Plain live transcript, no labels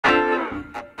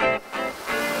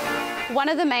One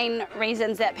of the main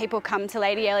reasons that people come to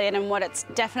Lady Elliot and what it's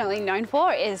definitely known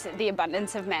for is the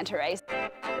abundance of manta rays.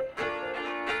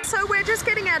 So we're just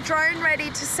getting our drone ready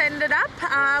to send it up.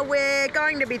 We're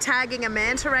going to be tagging a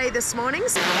manta ray this morning.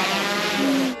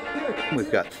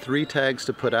 We've got 3 tags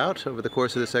to put out over the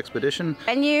course of this expedition.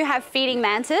 When you have feeding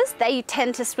mantas, they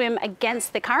tend to swim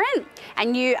against the current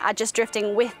and you are just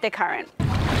drifting with the current.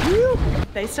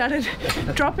 They started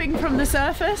dropping from the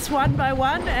surface one by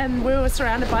one, and we were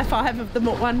surrounded by 5 of them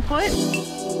at one point.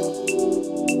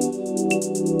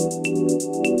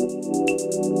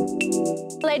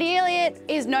 Lady Elliot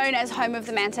is known as home of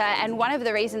the manta, and one of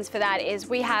the reasons for that is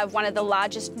we have one of the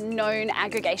largest known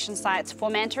aggregation sites for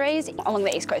manta rays along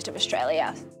the east coast of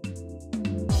Australia.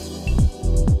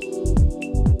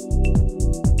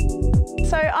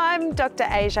 So I'm Dr.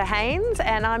 Asia Haynes,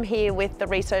 and I'm here with the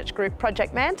research group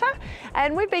Project Manta,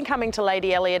 and we've been coming to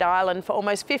Lady Elliot Island for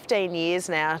almost 15 years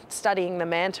now, studying the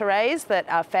manta rays that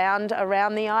are found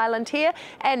around the island here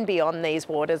and beyond these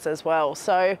waters as well.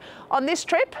 So on this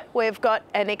trip we've got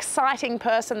an exciting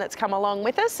person that's come along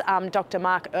with us, Dr.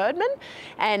 Mark Erdman,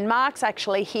 and Mark's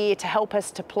actually here to help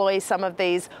us deploy some of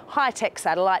these high-tech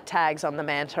satellite tags on the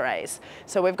manta rays.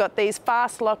 So we've got these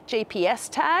fast lock GPS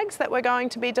tags that we're going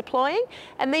to be deploying,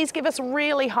 and these give us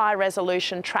really high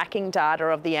resolution tracking data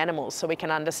of the animals so we can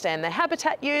understand their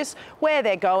habitat use, where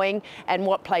they're going, and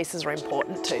what places are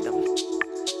important to them.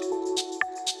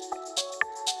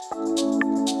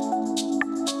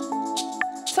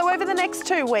 So over the next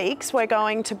 2 weeks, we're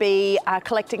going to be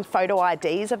collecting photo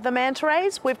IDs of the manta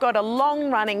rays. We've got a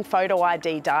long-running photo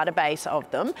ID database of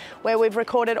them where we've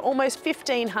recorded almost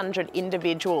 1,500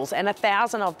 individuals, and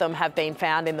 1,000 of them have been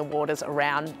found in the waters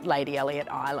around Lady Elliot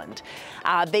Island.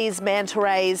 These manta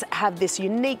rays have this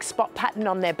unique spot pattern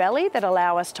on their belly that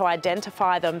allow us to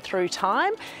identify them through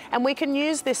time, and we can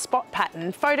use this spot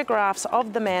pattern, photographs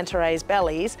of the manta rays'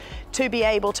 bellies, to be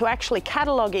able to actually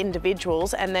catalogue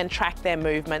individuals and then track their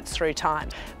movements through time.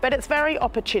 But it's very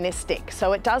opportunistic,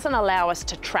 so it doesn't allow us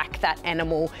to track that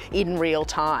animal in real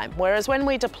time. Whereas when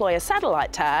we deploy a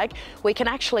satellite tag, we can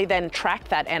actually then track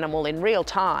that animal in real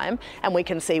time, and we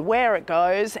can see where it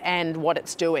goes and what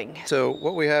it's doing. So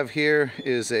what we have here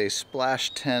is a Splash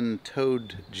 10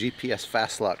 towed GPS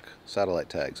fast lock satellite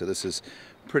tag. So this is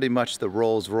pretty much the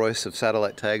Rolls-Royce of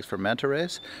satellite tags for manta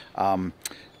rays.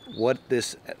 What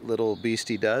this little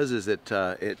beastie does is it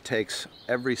takes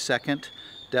every second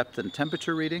depth and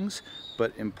temperature readings,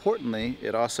 but importantly,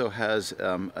 it also has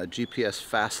a GPS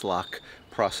fast lock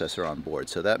processor on board.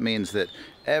 So that means that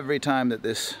every time that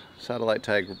this satellite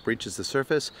tag reaches the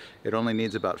surface, it only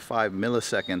needs about 5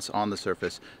 milliseconds on the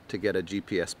surface to get a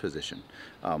GPS position,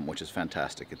 which is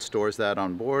fantastic. It stores that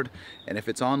on board, and if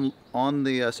it's on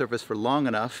the surface for long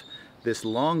enough, this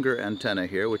longer antenna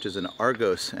here, which is an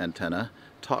Argos antenna,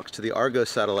 talks to the Argos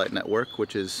satellite network,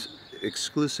 which is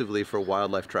exclusively for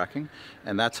wildlife tracking,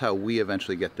 and that's how we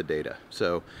eventually get the data.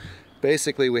 So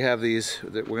basically we have these,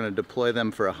 we're going to deploy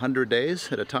them for 100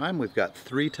 days at a time. We've got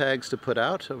 3 tags to put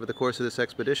out over the course of this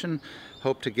expedition.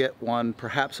 Hope to get one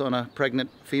perhaps on a pregnant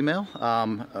female,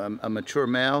 a mature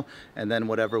male, and then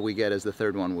whatever we get as the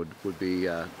 3rd one would be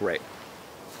great.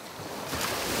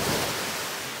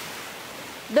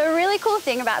 The really cool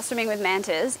thing about swimming with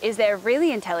mantas is they're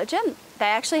really intelligent. They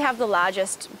actually have the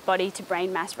largest body to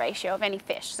brain mass ratio of any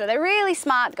fish. So they're really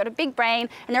smart, got a big brain,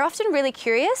 and they're often really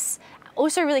curious,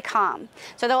 also really calm.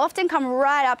 So they'll often come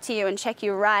right up to you and check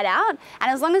you right out.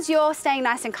 And as long as you're staying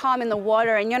nice and calm in the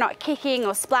water and you're not kicking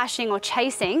or splashing or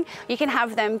chasing, you can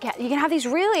have these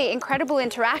really incredible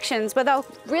interactions where they'll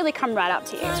really come right up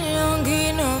to you.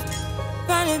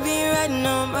 Finally be riding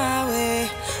on my way.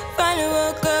 Finally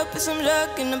woke up with some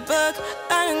luck in the book.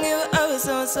 I don't give a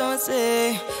what someone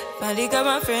say. Finally got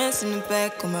my friends in the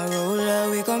back of my roller.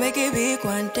 We gon' make it big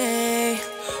one day.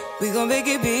 We gon' make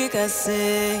it big, I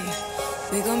say.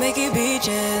 We gon' make it big,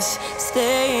 just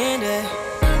stay in there.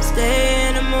 Stay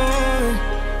in the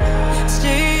moon.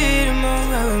 Stay in the moon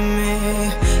with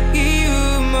me. Give you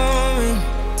a moment.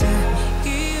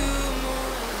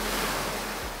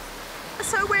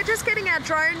 So we're just getting our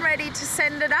drone ready to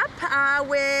send it up.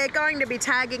 We're going to be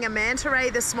tagging a manta ray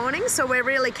this morning, so we're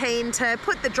really keen to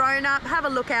put the drone up, have a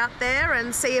look out there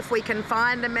and see if we can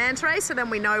find a manta ray, so then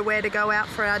we know where to go out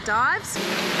for our dives.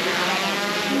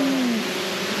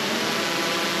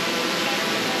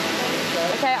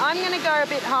 Okay, I'm going to go a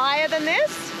bit higher than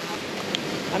this.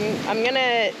 I'm going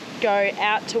to go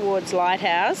out towards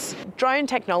Lighthouse. Drone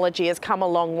technology has come a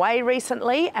long way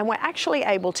recently, and we're actually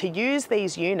able to use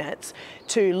these units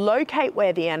to locate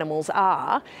where the animals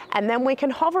are, and then we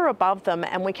can hover above them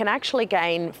and we can actually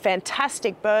gain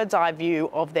fantastic bird's eye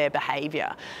view of their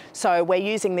behaviour. So we're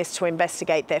using this to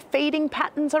investigate their feeding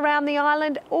patterns around the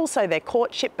island, also their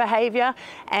courtship behaviour,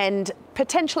 and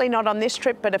potentially not on this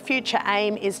trip, but a future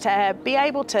aim is to be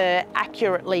able to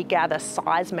accurately gather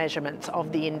size measurements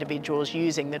of the individuals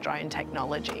using the drone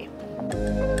technology.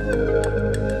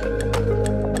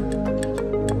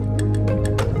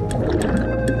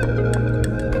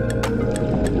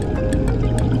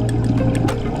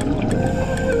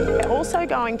 Also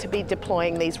going to be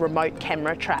deploying these remote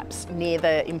camera traps near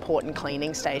the important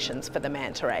cleaning stations for the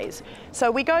manta rays. So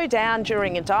we go down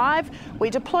during a dive, we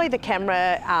deploy the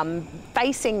camera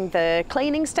facing the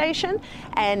cleaning station,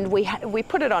 and we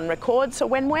put it on record, so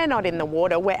when we're not in the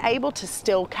water we're able to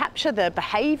still capture the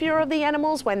behaviour of the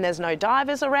animals when there's no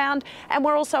divers around, and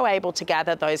we're also able to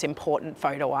gather those important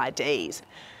photo IDs.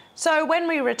 So when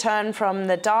we return from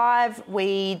the dive,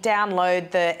 we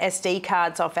download the SD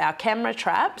cards off our camera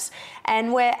traps,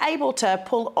 and we're able to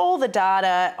pull all the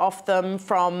data off them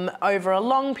from over a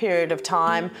long period of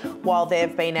time while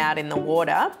they've been out in the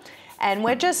water. And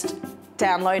we're just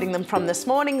downloading them from this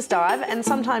morning's dive, and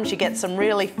sometimes you get some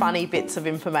really funny bits of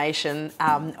information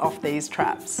off these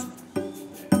traps.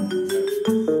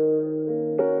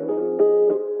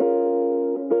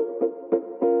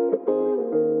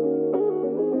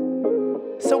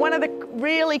 So one of the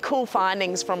really cool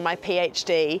findings from my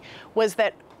PhD was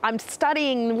that I'm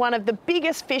studying one of the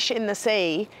biggest fish in the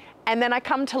sea, and then I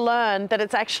come to learn that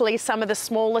it's actually some of the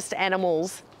smallest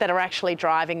animals that are actually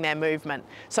driving their movement.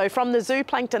 So from the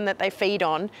zooplankton that they feed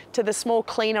on to the small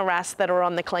cleaner wrasse that are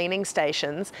on the cleaning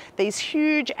stations, these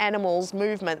huge animals'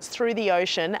 movements through the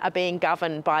ocean are being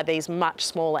governed by these much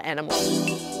smaller animals.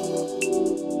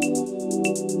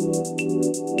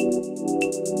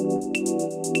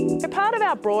 Part of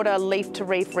our broader Leaf to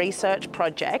Reef research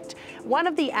project, one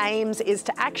of the aims is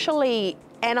to actually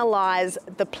analyse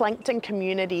the plankton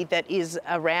community that is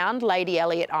around Lady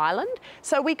Elliot Island.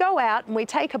 So we go out and we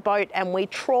take a boat and we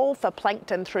trawl for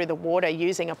plankton through the water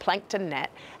using a plankton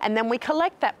net, and then we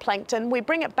collect that plankton, we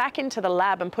bring it back into the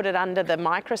lab and put it under the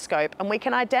microscope, and we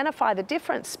can identify the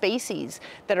different species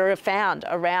that are found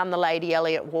around the Lady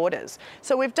Elliot waters.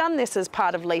 So we've done this as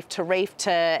part of Leaf to Reef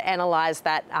to analyse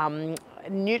that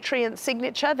nutrient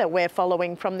signature that we're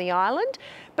following from the island.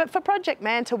 But for Project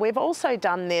Manta, we've also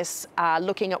done this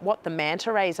looking at what the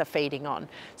manta rays are feeding on.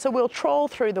 So we'll trawl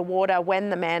through the water when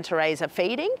the manta rays are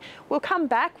feeding. We'll come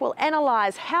back, we'll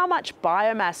analyse how much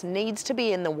biomass needs to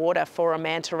be in the water for a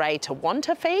manta ray to want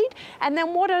to feed, and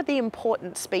then what are the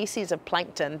important species of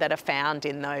plankton that are found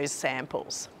in those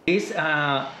samples. These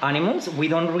animals, we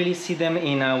don't really see them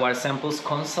in our samples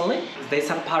constantly. There's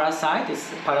a parasite,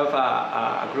 it's part of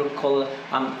a group called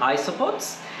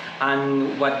isopods.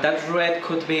 And what that red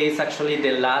could be is actually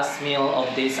the last meal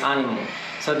of this animal.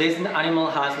 So this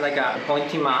animal has like a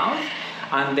pointy mouth,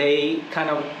 and they kind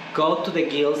of go to the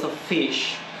gills of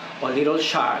fish or little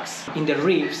sharks. In the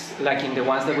reefs, like in the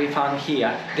ones that we found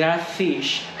here, there are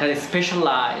fish that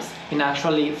specialize in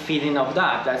actually feeding of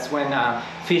that. That's when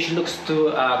fish looks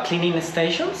to cleaning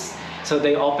stations. So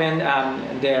they open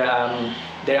their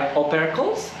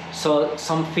opercles. So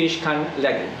some fish can,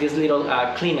 like these little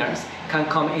cleaners, can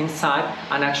come inside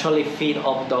and actually feed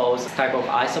off those type of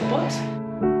isopods.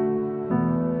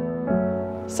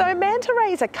 So manta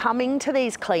rays are coming to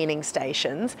these cleaning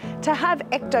stations to have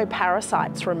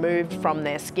ectoparasites removed from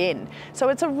their skin. So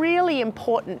it's a really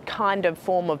important kind of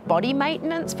form of body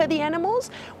maintenance for the animals,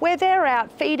 where they're out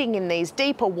feeding in these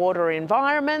deeper water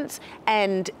environments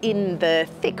and in the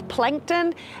thick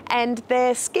plankton, and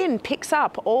their skin picks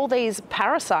up all these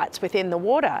parasites within the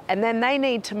water, and then they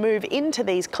need to move into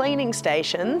these cleaning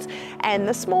stations, and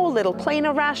the small little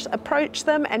cleaner wrasse approach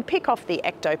them and pick off the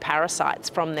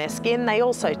ectoparasites from their skin. They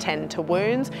also tend to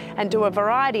wounds and do a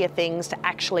variety of things to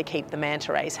actually keep the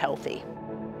manta rays healthy.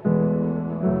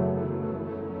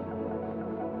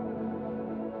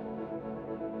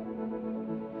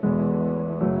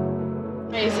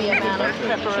 Crazy amount of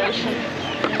preparation.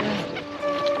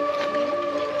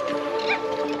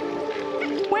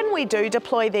 When we do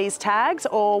deploy these tags,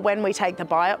 or when we take the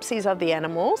biopsies of the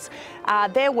animals,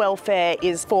 their welfare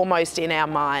is foremost in our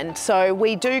mind. So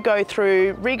we do go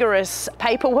through rigorous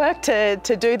paperwork to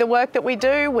do the work that we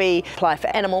do. We apply for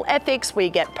animal ethics, we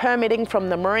get permitting from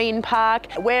the marine park.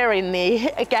 We're in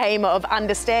the game of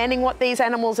understanding what these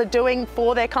animals are doing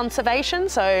for their conservation,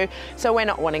 so we're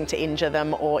not wanting to injure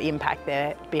them or impact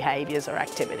their behaviours or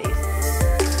activities.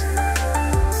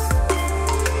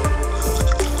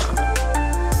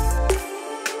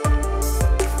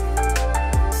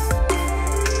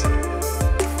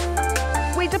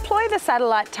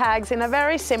 satellite tags in a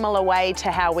very similar way to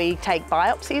how we take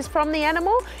biopsies from the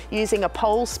animal using a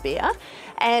pole spear.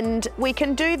 And we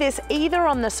can do this either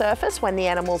on the surface when the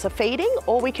animals are feeding,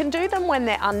 or we can do them when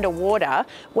they're underwater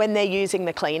when they're using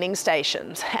the cleaning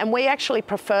stations. And we actually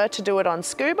prefer to do it on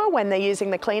scuba when they're using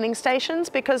the cleaning stations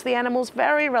because the animal's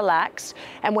very relaxed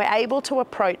and we're able to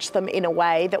approach them in a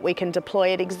way that we can deploy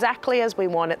it exactly as we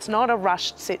want. It's not a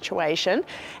rushed situation,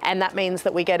 and that means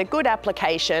that we get a good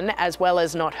application as well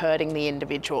as not hurting the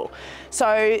individual.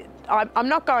 So I'm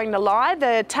not going to lie,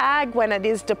 the tag, when it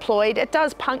is deployed, it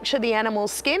does puncture the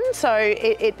animal's skin, so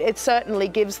it certainly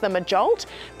gives them a jolt,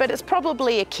 but it's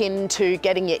probably akin to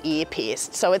getting your ear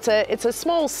pierced. So it's a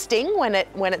small sting when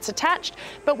it's attached,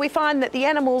 but we find that the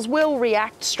animals will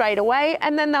react straight away,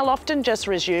 and then they'll often just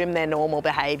resume their normal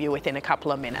behaviour within a couple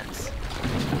of minutes.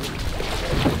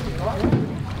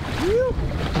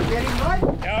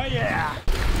 Oh yeah!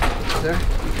 There.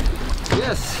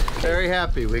 Yes, very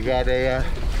happy. We got a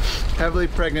heavily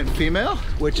pregnant female,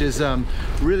 which is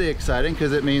really exciting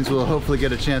because it means we'll hopefully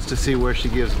get a chance to see where she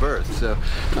gives birth. So,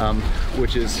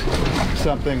 which is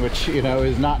something which, you know,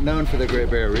 is not known for the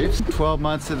Great Barrier Reefs. 12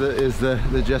 months is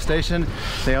the gestation.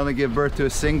 They only give birth to a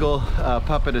single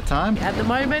pup at a time. At the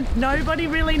moment, nobody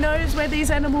really knows where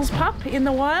these animals pup in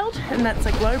the wild, and that's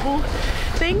a global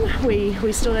thing.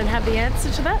 We still don't have the answer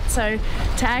to that. So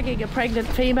tagging a pregnant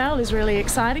female is really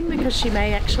exciting because she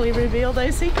may actually reveal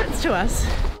those secrets to us.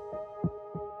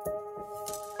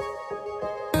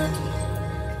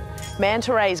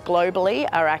 Manta rays globally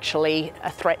are actually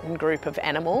a threatened group of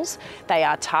animals. They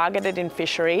are targeted in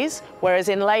fisheries, whereas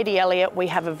in Lady Elliot we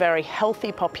have a very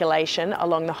healthy population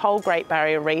along the whole Great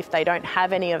Barrier Reef. They don't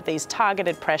have any of these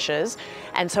targeted pressures,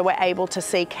 and so we're able to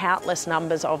see countless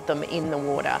numbers of them in the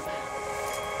water.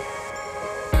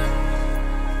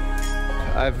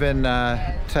 I've been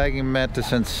tagging Manta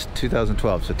since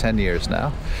 2012, so 10 years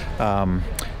now.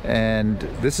 And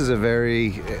this is a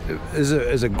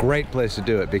great place to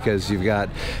do it because you've got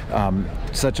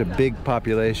such a big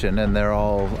population and they're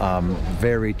all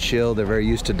very chill, they're very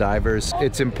used to divers.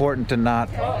 It's important to not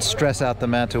stress out the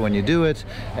manta when you do it,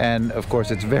 and of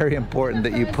course it's very important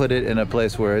that you put it in a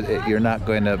place where you're not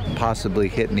going to possibly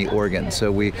hit any organs.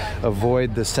 So we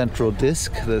avoid the central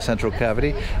disc, the central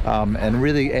cavity, and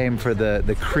really aim for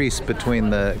the crease between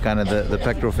the kind of the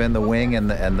pectoral fin, the wing, and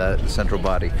the central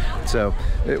body. So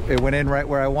it went in right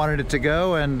where I wanted it to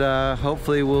go, and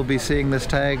hopefully we'll be seeing this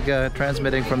tag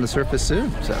transmitting from the surface soon.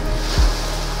 So.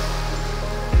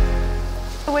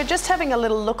 We're just having a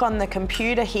little look on the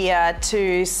computer here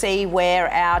to see where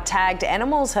our tagged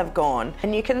animals have gone.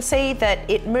 And you can see that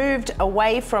it moved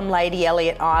away from Lady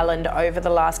Elliot Island over the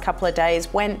last couple of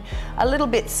days, went a little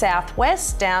bit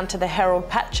southwest down to the Herald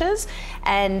Patches,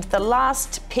 and the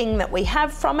last ping that we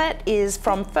have from it is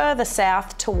from further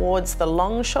south towards the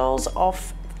Longsholes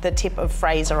off the tip of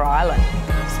Fraser Island.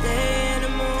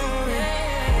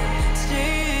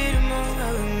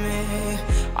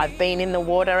 I've been in the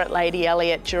water at Lady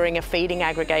Elliot during a feeding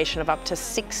aggregation of up to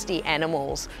 60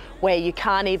 animals, where you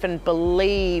can't even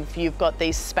believe you've got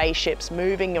these spaceships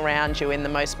moving around you in the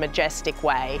most majestic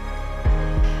way.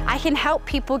 I can help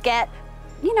people get,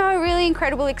 you know, a really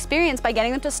incredible experience by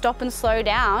getting them to stop and slow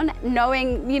down,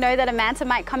 knowing, you know, that a manta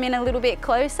might come in a little bit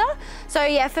closer. So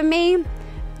yeah, for me,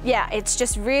 yeah, it's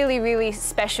just really, really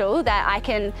special that I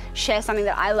can share something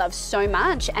that I love so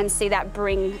much and see that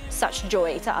bring such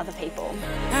joy to other people.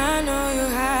 I know you're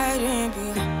hiding,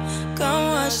 but come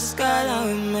watch the skyline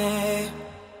with me.